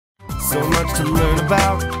so much to learn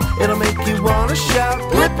about. It'll make you wanna shout,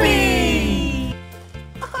 Blippi!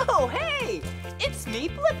 Oh, hey! It's me,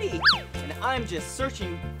 Blippi! And I'm just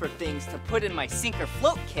searching for things to put in my sink or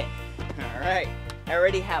float kit. Alright, I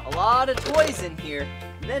already have a lot of toys in here.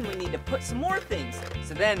 Then we need to put some more things.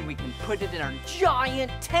 So then we can put it in our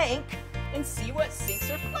giant tank and see what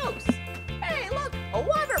sinks or floats. Hey, look, a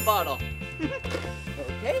water bottle.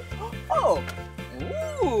 Okay. Oh,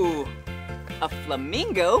 ooh, a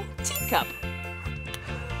flamingo teacup.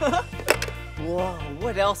 Whoa,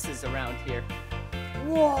 what else is around here?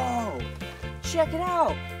 Whoa, check it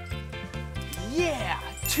out. Yeah,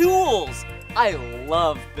 tools. I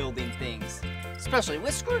love building things, especially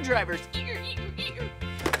with screwdrivers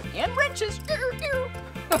and wrenches.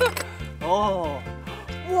 Oh,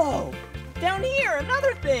 whoa, down here,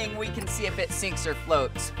 another thing we can see if it sinks or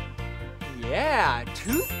floats. Yeah,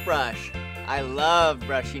 toothbrush. I love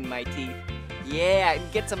brushing my teeth. Yeah,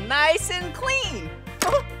 it gets them nice and clean.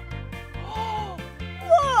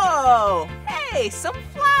 Whoa, hey, some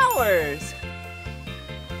flowers.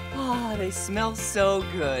 Oh, they smell so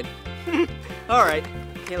good. All right,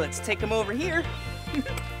 okay, let's take them over here.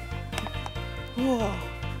 Whoa,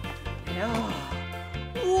 yeah.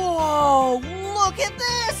 Whoa, look at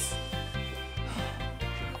this.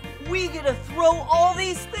 We get to throw all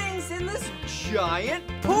these things in this giant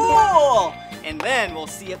pool. And then we'll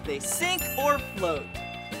see if they sink or float.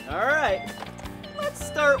 All right, let's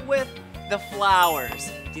start with the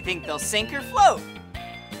flowers. Do you think they'll sink or float?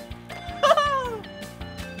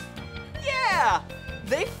 Yeah,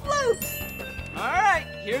 they float. All right,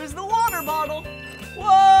 here's the water bottle.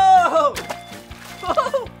 Whoa!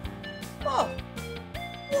 Whoa! Whoa!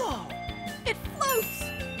 Whoa! It floats.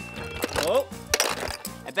 Oh,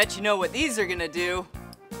 I bet you know what these are gonna do.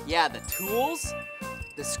 Yeah, the tools,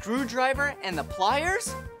 the screwdriver, and the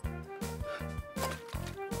pliers.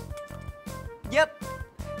 Yep,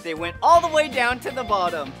 they went all the way down to the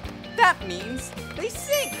bottom. That means they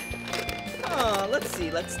sink. Let's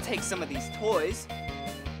see, let's take some of these toys.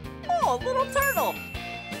 Oh, a little turtle.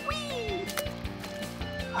 Whee!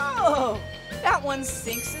 Oh, that one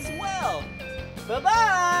sinks as well.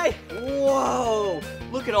 Bye-bye. Whoa,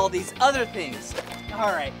 look at all these other things.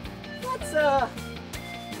 All right, let's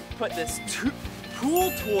put this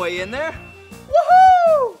pool toy in there.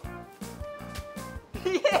 Woohoo!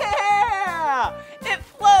 Yeah, it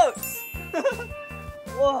floats.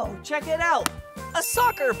 Whoa, check it out. A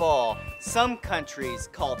soccer ball. Some countries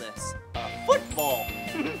call this a football.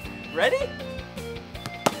 Ready?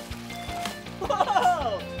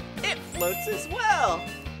 Whoa! It floats as well.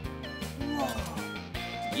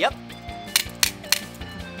 Whoa. Yep.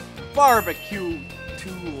 Barbecue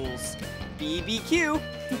tools. BBQ.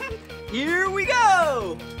 Here we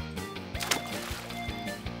go.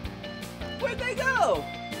 Where'd they go?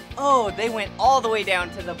 Oh, they went all the way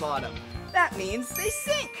down to the bottom. That means they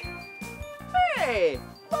sink. Hey,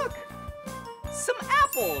 look. Some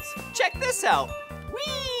apples. Check this out.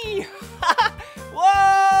 Whee!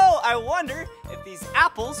 Whoa! I wonder if these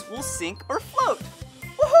apples will sink or float.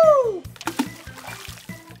 Woohoo!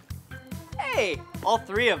 Hey, all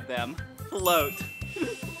three of them float.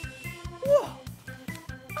 Whoa!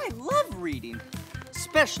 I love reading,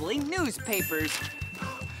 especially newspapers.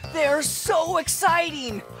 They're so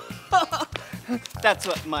exciting. That's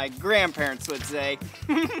what my grandparents would say.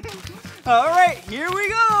 All right, here we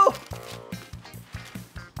go.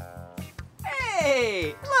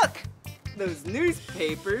 Hey, look, those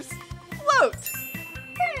newspapers float.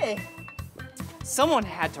 Hey, someone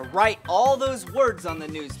had to write all those words on the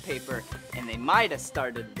newspaper, and they might have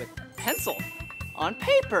started with pencil on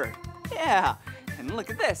paper. Yeah, and look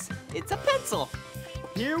at this, it's a pencil.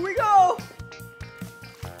 Here we go.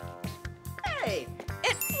 Hey,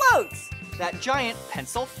 it floats. That giant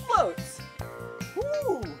pencil floats.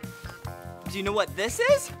 Ooh. Do you know what this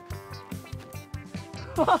is?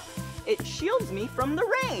 It shields me from the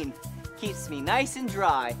rain. Keeps me nice and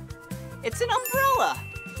dry. It's an umbrella.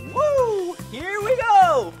 Woo! Here we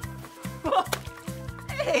go.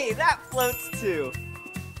 Hey, that floats too.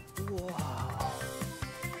 Whoa.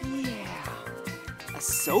 Yeah. A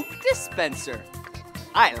soap dispenser.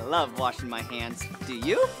 I love washing my hands. Do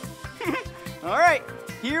you? All right,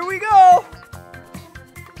 here we go.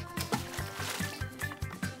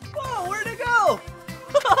 Whoa, where'd it go?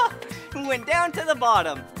 Went down to the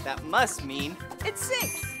bottom. That must mean it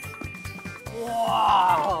sinks.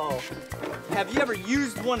 Wow. Have you ever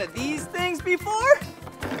used one of these things before?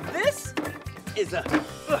 This is a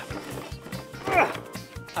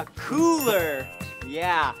cooler.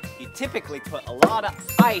 Yeah, you typically put a lot of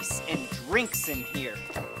ice and drinks in here.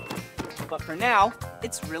 But for now,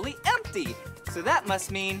 it's really empty. So that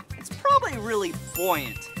must mean it's probably really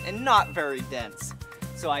buoyant and not very dense.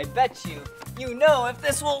 So I bet you know if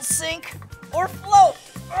this will sink or float.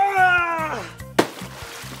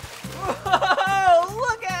 Whoa,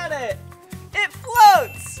 look at it. It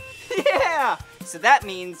floats. Yeah. So that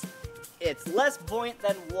means it's less buoyant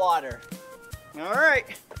than water. All right,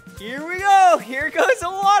 here we go. Here goes a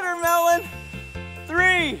watermelon.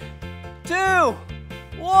 3, 2,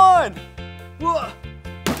 1. Whoa.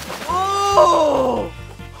 Oh!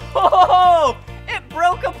 Oh! It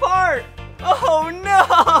broke apart. Oh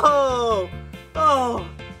no! Oh,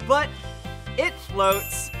 but it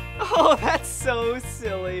floats. Oh, that's so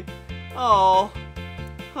silly. Oh.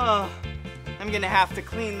 Oh. I'm gonna have to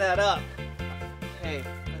clean that up. Okay,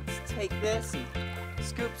 let's take this and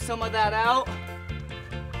scoop some of that out.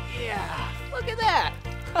 Yeah, look at that.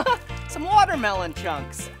 Some watermelon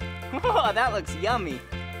chunks. Oh, that looks yummy.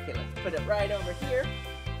 Okay, let's put it right over here.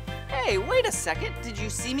 Hey, wait a second. Did you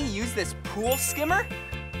see me use this pool skimmer?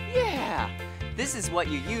 Yeah, this is what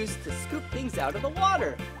you use to scoop things out of the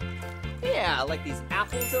water. Yeah, like these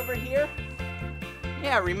apples over here.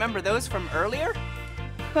 Yeah, remember those from earlier?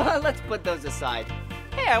 Let's put those aside.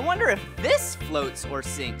 Hey, I wonder if this floats or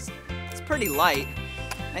sinks. It's pretty light.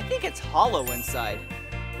 I think it's hollow inside.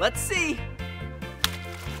 Let's see.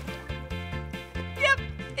 Yep,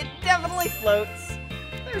 it definitely floats.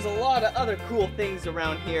 There's a lot of other cool things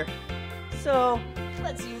around here. So,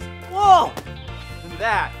 let's use, whoa!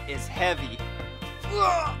 That is heavy.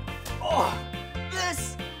 Oh,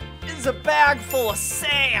 this is a bag full of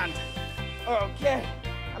sand. Okay,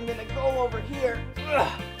 I'm gonna go over here.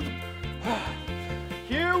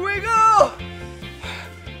 Here we go.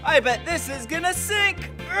 I bet this is gonna sink.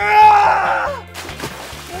 Whoa!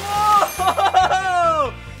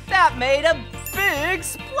 That made a big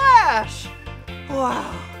splash.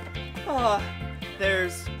 Wow.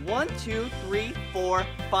 There's 1, 2, 3, 4,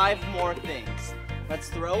 5 more things. Let's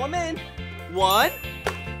throw them in. 1,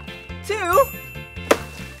 2,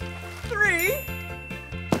 3,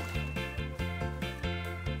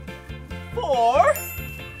 4,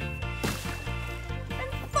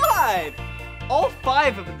 and 5. All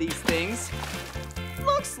 5 of these things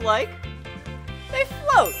looks like they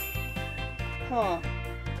float.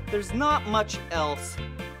 There's not much else.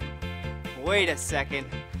 Wait a second.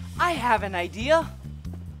 I have an idea.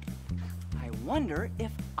 I wonder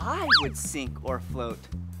if I would sink or float.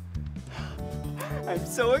 I'm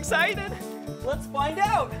so excited. Let's find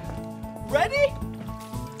out. Ready?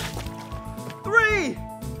 3,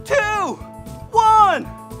 2, 1.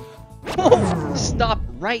 Whoa, stop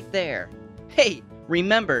right there. Hey,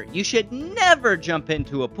 remember, you should never jump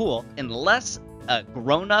into a pool unless a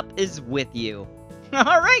grown-up is with you.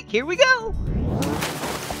 All right, here we go.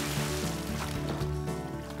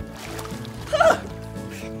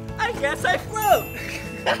 I guess I float.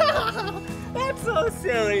 That's so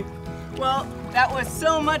silly. Well, that was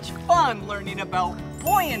so much fun learning about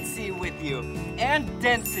buoyancy with you and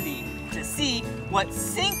density to see what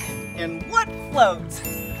sink and what floats.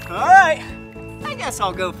 All right, I guess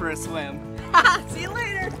I'll go for a swim. See you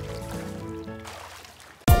later.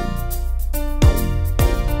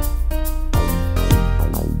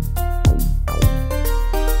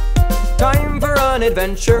 Time for an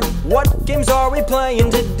adventure. What games are we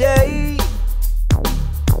playing today?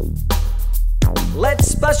 Let's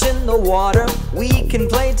splash in the water. We can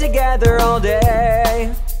play together all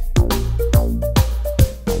day.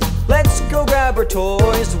 Let's go grab our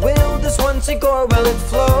toys. Will this one sink or will it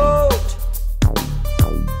float?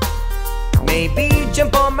 Maybe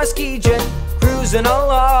jump on my ski jet, cruising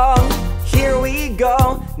along. Here we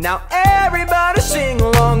go. Now everybody sing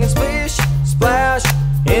along and splish, splash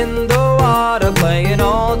in the water, playing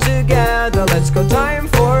all together. Let's go, time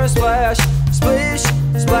for a splash. Splish,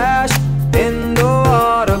 splash in the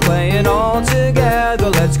water, playing all together.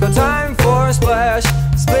 Let's go, time for a splash.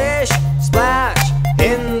 Splish, splash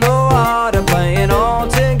in the water, playing all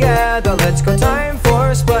together. Let's go, time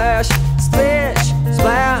for a splash. Splish,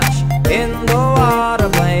 splash in the water,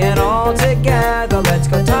 playing all together. Let's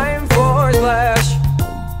go, time for a splash.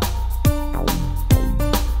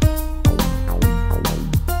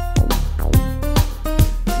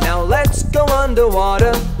 Let's go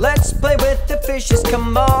underwater, let's play with the fishes,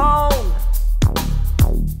 come on.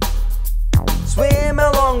 Swim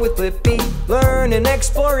along with Blippi, learning,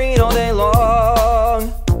 exploring all day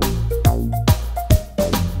long.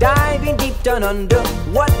 Diving deep down under,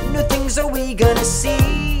 what new things are we gonna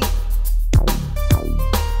see?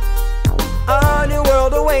 A new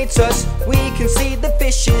world awaits us, we can see the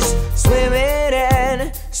fishes swimming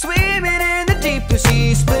in the deep blue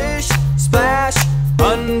sea. Splish, splash